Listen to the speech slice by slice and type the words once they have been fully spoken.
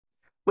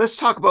Let's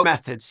talk about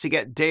methods to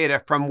get data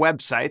from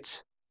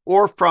websites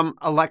or from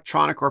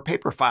electronic or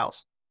paper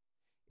files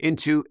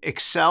into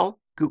Excel,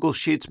 Google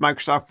Sheets,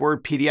 Microsoft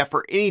Word, PDF,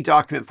 or any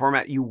document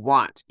format you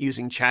want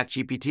using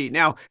ChatGPT.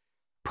 Now,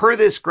 per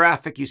this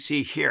graphic you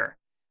see here,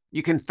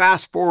 you can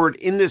fast forward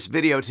in this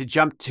video to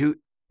jump to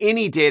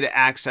any data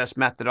access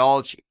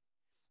methodology.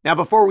 Now,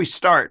 before we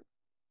start,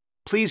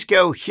 please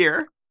go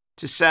here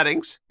to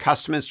Settings,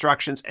 Custom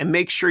Instructions, and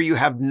make sure you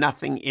have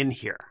nothing in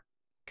here,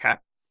 okay?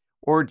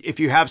 Or if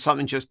you have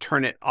something, just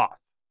turn it off.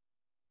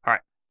 All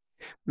right.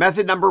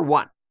 Method number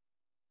 1,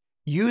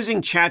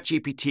 using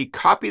ChatGPT,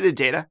 copy the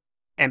data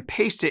and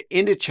paste it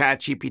into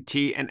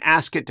ChatGPT and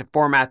ask it to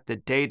format the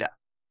data.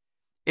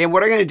 And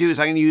what I'm going to do is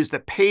I'm going to use the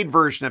paid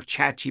version of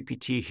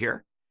ChatGPT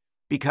here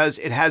because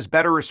it has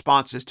better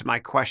responses to my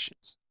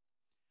questions.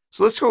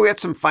 So let's go get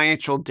some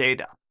financial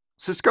data.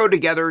 So let's go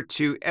together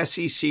to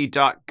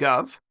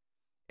sec.gov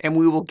and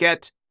we will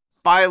get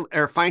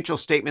financial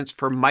statements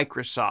for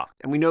Microsoft.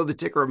 And we know the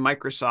ticker of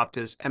Microsoft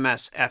is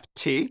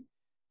MSFT.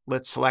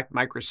 Let's select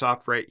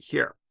Microsoft right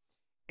here.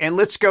 And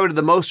let's go to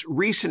the most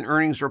recent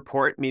earnings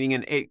report, meaning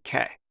an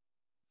 8K.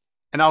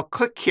 And I'll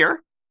click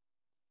here.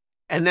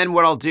 And then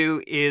what I'll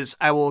do is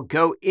I will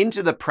go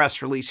into the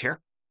press release here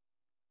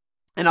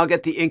and I'll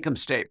get the income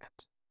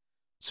statement.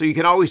 So you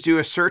can always do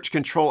a search,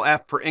 Control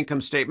F for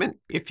income statement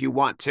if you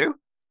want to.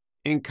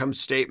 Income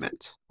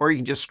statement, or you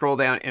can just scroll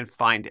down and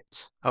find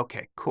it.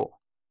 Okay, cool.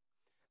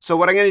 So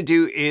what I'm going to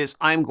do is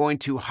I'm going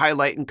to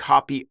highlight and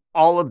copy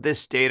all of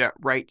this data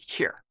right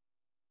here.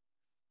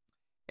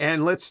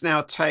 And let's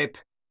now type,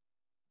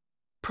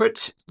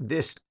 put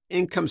this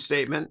income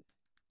statement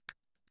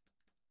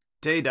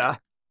data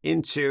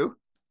into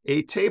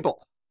a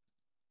table.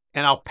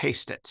 And I'll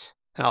paste it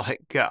and I'll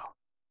hit go.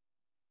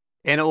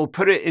 And it will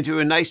put it into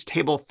a nice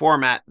table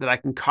format that I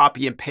can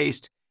copy and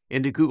paste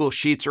into Google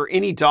Sheets or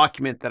any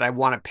document that I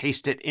want to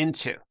paste it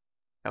into.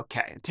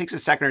 Okay, it takes a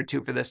second or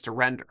two for this to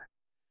render.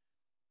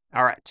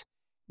 All right.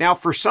 Now,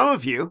 for some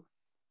of you,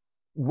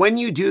 when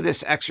you do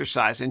this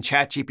exercise in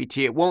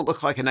ChatGPT, it won't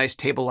look like a nice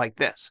table like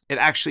this. It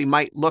actually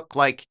might look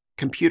like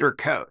computer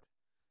code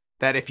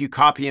that if you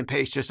copy and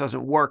paste just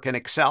doesn't work in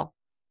Excel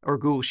or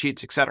Google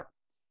Sheets, etc.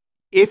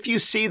 If you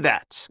see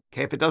that,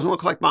 okay, if it doesn't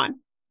look like mine,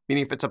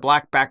 meaning if it's a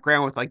black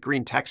background with like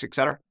green text,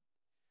 etc.,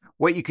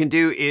 what you can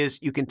do is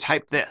you can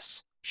type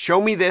this.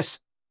 Show me this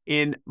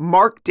in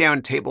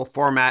markdown table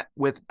format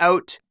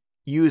without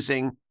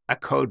using a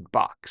code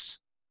box.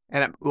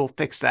 And it will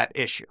fix that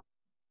issue.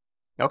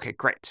 Okay,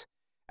 great.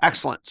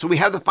 Excellent. So we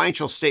have the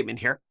financial statement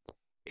here.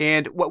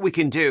 And what we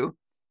can do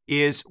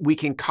is we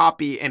can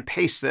copy and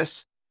paste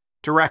this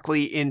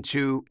directly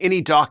into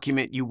any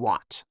document you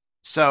want.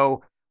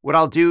 So what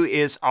I'll do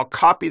is I'll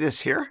copy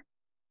this here,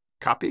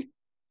 copy,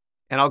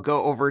 and I'll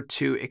go over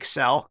to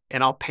Excel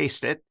and I'll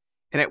paste it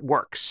and it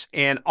works.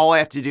 And all I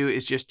have to do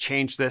is just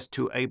change this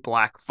to a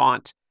black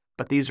font,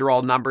 but these are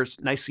all numbers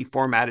nicely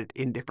formatted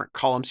in different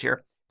columns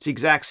here. It's the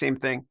exact same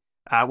thing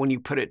when you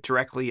put it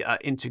directly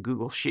into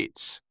Google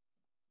Sheets.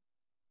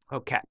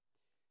 Okay.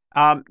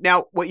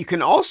 Now, what you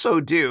can also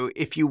do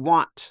if you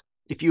want,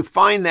 if you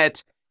find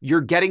that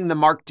you're getting the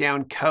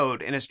markdown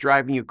code and it's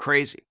driving you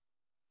crazy,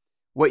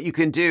 what you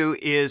can do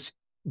is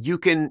you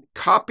can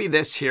copy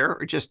this here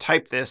or just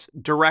type this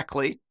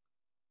directly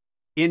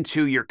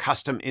into your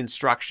custom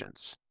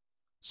instructions.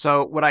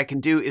 So what I can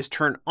do is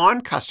turn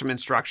on custom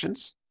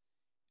instructions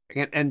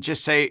and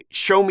just say,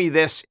 show me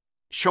this,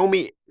 show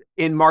me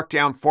in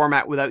markdown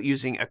format without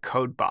using a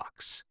code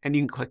box. And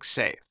you can click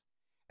save.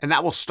 And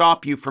that will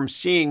stop you from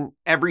seeing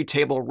every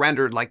table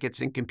rendered like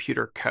it's in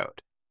computer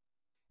code.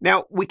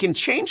 Now we can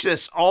change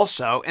this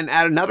also and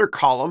add another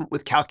column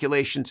with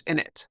calculations in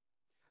it.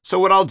 So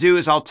what I'll do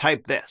is I'll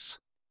type this,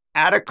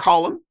 add a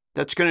column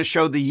that's going to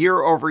show the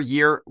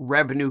year-over-year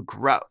revenue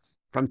growth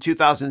from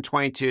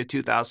 2022 to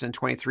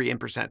 2023 in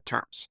percent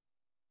terms.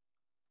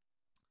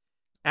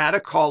 Add a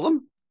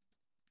column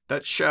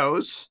that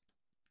shows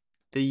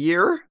the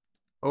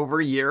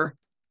year-over-year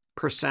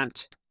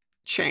percent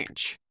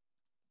change.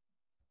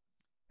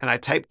 And I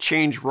typed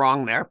change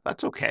wrong there.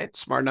 That's okay. It's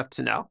smart enough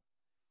to know.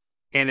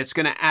 And it's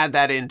going to add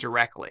that in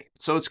directly.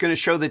 So it's going to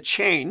show the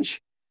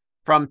change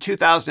from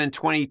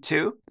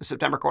 2022, the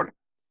September quarter,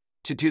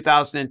 to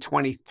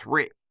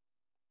 2023.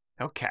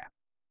 Okay.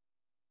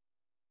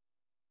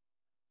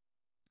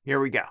 Here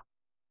we go.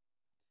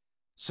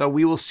 So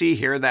we will see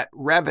here that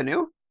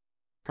revenue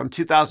from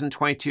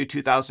 2022 to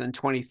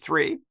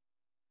 2023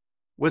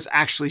 was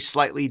actually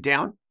slightly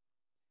down.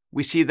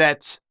 We see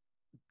that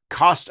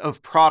cost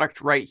of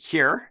product right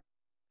here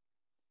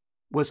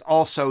was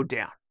also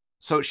down.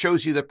 So it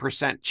shows you the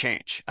percent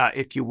change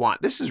if you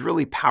want. This is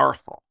really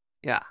powerful.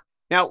 Yeah.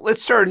 Now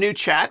let's start a new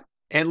chat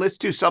and let's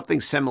do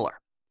something similar.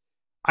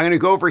 I'm going to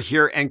go over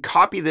here and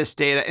copy this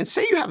data and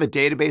say you have a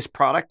database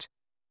product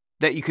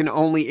that you can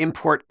only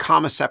import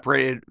comma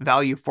separated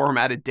value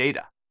formatted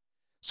data.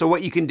 So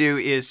what you can do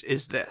is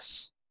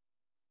this.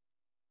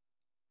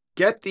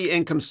 Get the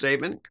income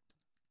statement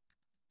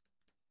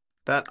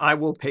that I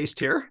will paste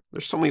here.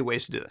 There's so many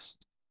ways to do this.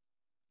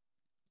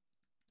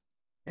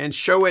 and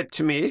show it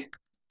to me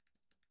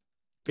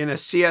in a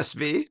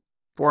CSV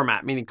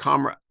format, meaning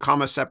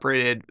comma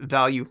separated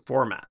value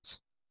formats.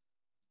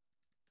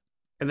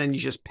 And then you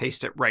just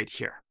paste it right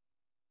here.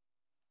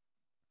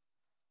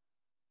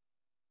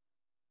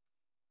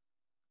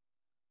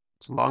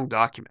 It's a long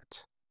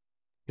document.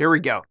 Here we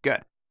go.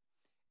 Good.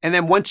 And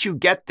then once you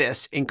get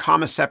this in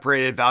comma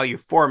separated value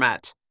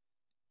format,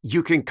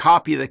 you can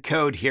copy the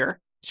code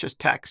here. It's just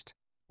text,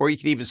 or you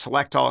can even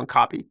select all and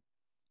copy,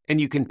 and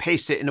you can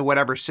paste it into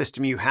whatever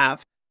system you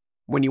have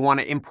when you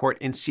want to import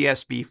in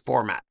CSV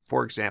format,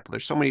 for example.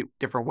 There's so many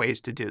different ways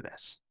to do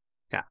this.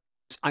 Yeah.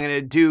 I'm going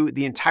to do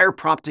the entire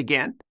prompt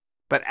again,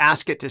 but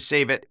ask it to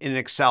save it in an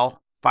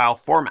Excel file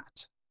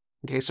format.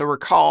 Okay, so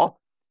recall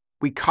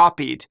we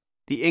copied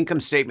the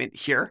income statement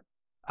here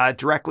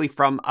directly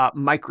from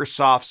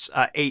Microsoft's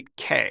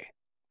 8K.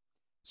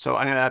 So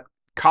I'm going to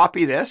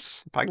copy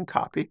this. If I can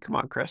copy, come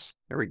on, Chris.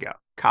 There we go.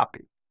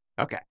 Copy.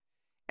 Okay.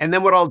 And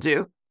then what I'll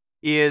do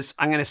is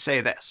I'm going to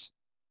say this.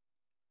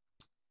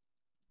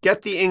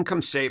 Get the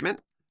income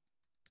statement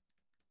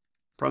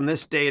from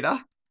this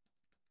data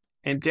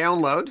and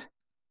download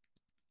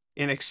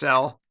in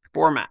Excel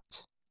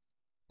format.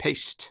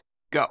 Paste.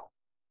 Go.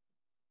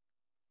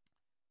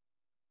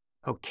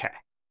 Okay.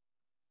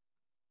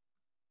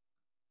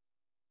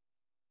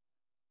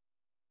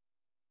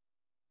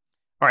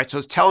 All right, so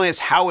it's telling us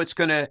how it's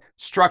going to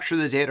structure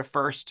the data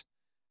first,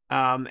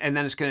 and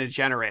then it's going to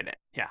generate it.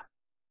 Yeah.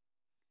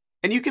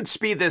 And you can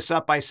speed this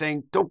up by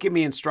saying, don't give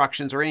me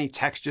instructions or any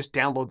text, just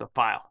download the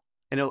file,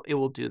 and it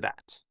will do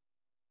that.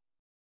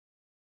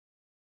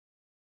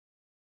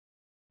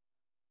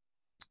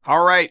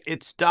 All right,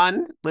 it's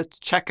done. Let's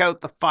check out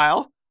the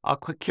file. I'll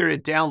click here to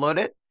download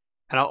it,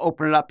 and I'll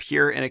open it up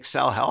here in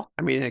Excel.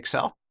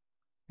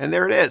 And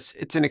there it is.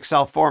 It's in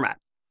Excel format.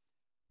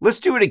 Let's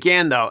do it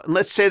again, though. And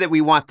let's say that we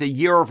want the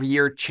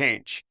year-over-year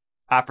change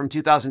from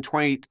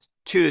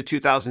 2022 to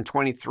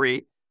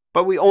 2023,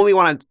 but we only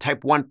want to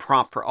type one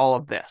prompt for all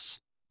of this.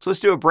 So let's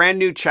do a brand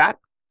new chat,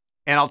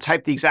 and I'll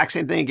type the exact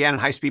same thing again in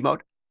high-speed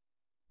mode,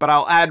 but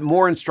I'll add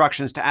more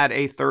instructions to add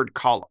a third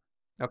column.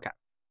 Okay.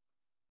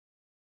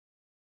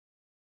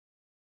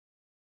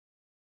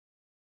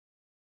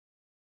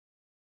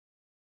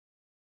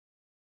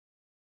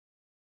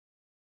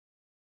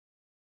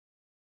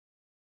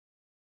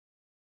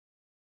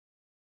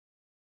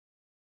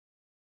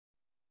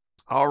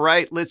 All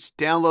right, let's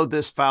download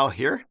this file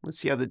here. Let's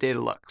see how the data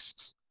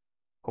looks.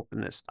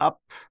 Open this up.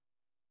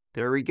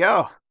 There we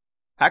go.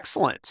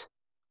 Excellent.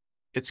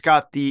 It's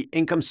got the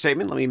income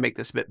statement. Let me make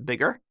this a bit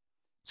bigger.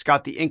 It's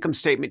got the income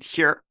statement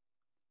here.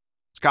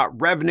 It's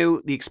got revenue,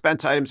 the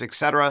expense items,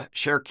 etc.,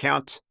 share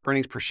count,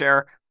 earnings per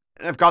share.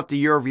 And I've got the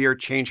year-over-year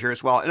change here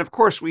as well. And of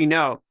course, we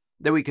know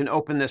that we can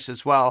open this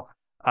as well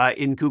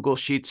in Google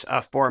Sheets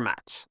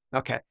format.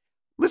 Okay,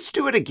 let's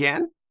do it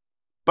again,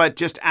 but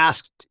just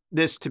ask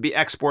this to be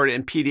exported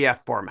in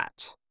PDF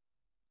format.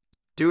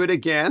 Do it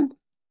again,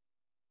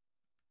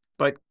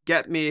 but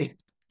get me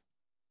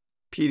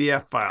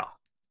PDF file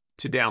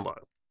to download.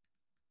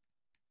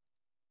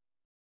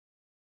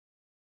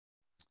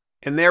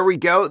 And there we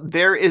go.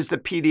 There is the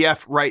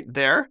PDF right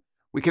there.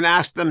 We can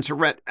ask it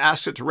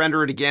to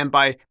render it again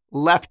by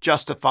left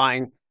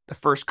justifying the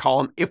first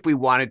column if we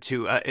wanted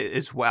to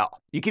as well.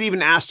 You can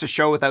even ask to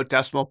show without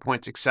decimal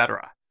points,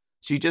 etc.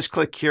 So you just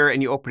click here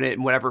and you open it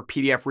in whatever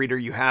PDF reader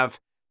you have.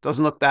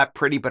 Doesn't look that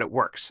pretty, but it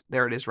works.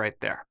 There it is right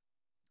there.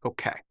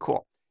 Okay,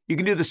 cool. You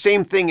can do the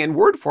same thing in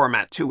Word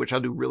format too, which I'll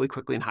do really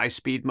quickly in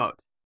high-speed mode.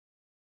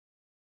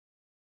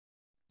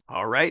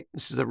 All right,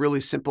 this is a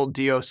really simple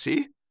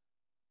DOC.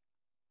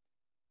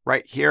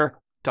 Right here,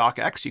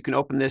 docx. You can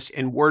open this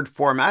in Word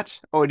format.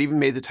 Oh, it even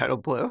made the title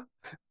blue.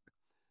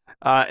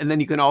 And then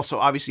you can also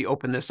obviously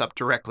open this up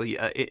directly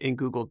in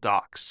Google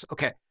Docs.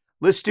 Okay,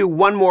 let's do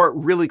one more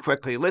really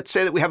quickly. Let's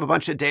say that we have a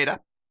bunch of data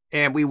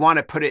and we want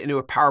to put it into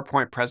a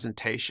PowerPoint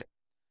presentation.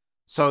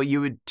 So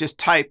you would just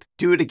type,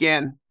 do it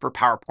again for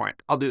PowerPoint.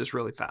 I'll do this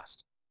really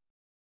fast.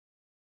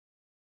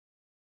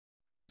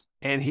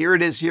 And here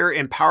it is here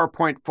in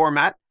PowerPoint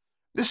format.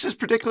 This is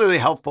particularly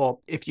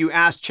helpful if you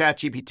ask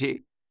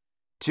ChatGPT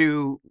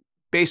to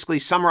basically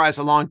summarize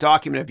a long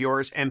document of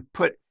yours and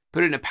put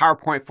it in a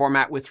PowerPoint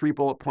format with 3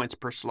 bullet points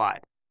per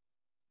slide.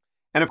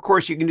 And of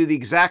course, you can do the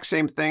exact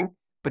same thing,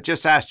 but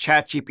just ask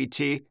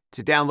ChatGPT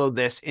to download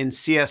this in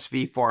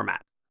CSV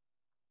format.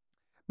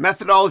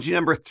 Methodology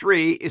number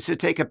 3 is to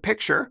take a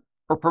picture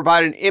or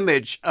provide an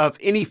image of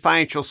any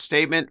financial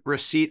statement,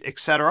 receipt,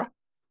 etc.,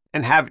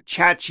 and have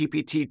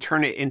ChatGPT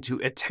turn it into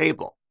a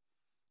table.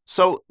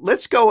 So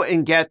let's go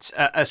and get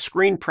a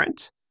screen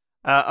print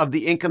of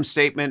the income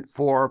statement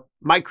for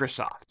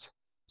Microsoft.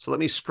 So let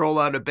me scroll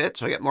out a bit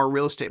so I get more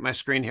real estate on my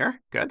screen here.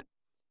 Good.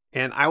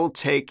 And I will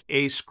take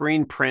a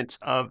screen print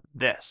of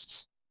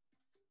this.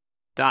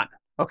 Done.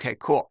 Okay,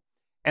 cool.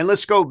 And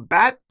let's go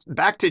back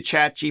to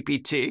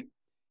ChatGPT.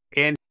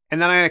 And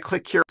then I'm going to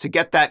click here to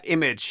get that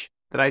image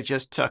that I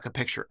just took a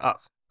picture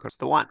of. That's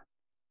the one.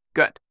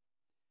 Good.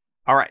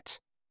 All right.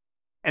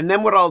 And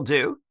then what I'll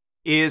do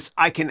is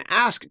I can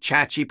ask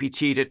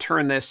ChatGPT to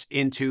turn this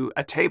into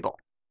a table.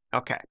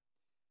 Okay.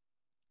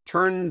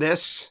 Turn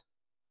this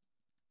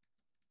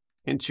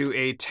into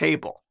a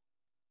table.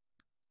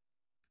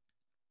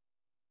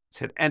 Let's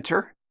hit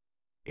enter,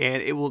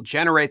 and it will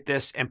generate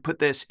this and put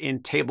this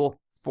in table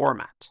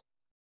format.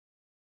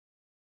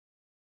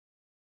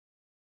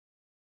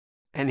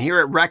 And here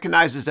it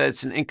recognizes that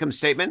it's an income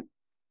statement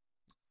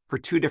for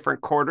two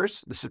different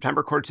quarters, the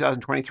September quarter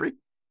 2023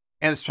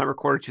 and the September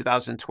quarter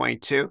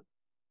 2022.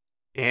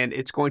 And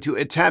it's going to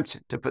attempt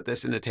to put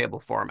this into table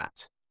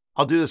format.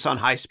 I'll do this on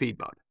high speed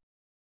mode.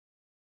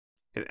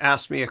 It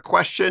asks me a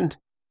question.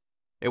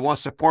 It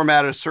wants to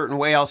format it a certain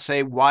way. I'll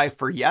say Y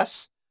for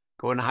yes.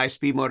 Go into high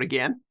speed mode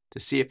again to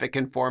see if it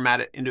can format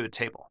it into a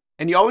table.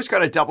 And you always got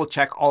to double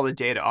check all the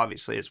data,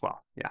 obviously, as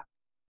well. Yeah.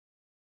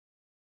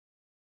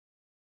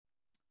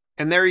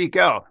 And there you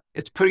go.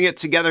 It's putting it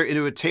together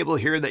into a table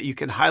here that you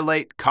can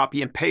highlight,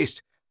 copy, and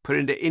paste, put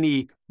into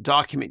any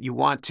document you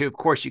want to. Of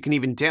course, you can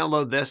even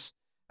download this,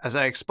 as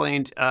I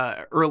explained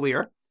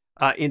earlier,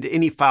 into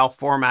any file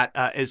format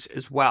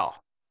as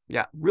well.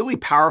 Yeah, really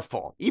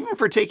powerful, even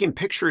for taking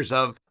pictures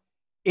of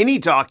any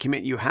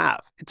document you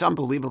have. It's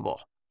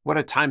unbelievable. What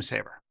a time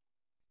saver.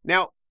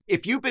 Now,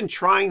 if you've been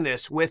trying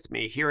this with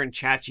me here in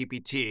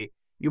ChatGPT,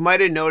 you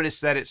might have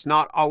noticed that it's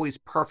not always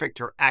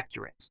perfect or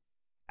accurate.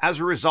 As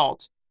a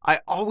result,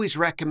 I always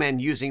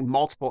recommend using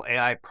multiple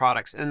AI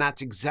products, and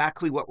that's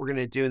exactly what we're going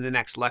to do in the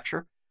next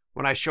lecture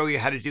when I show you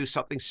how to do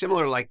something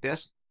similar like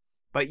this,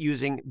 but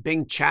using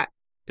Bing Chat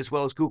as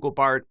well as Google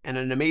Bard and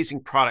an amazing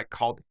product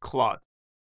called Claude.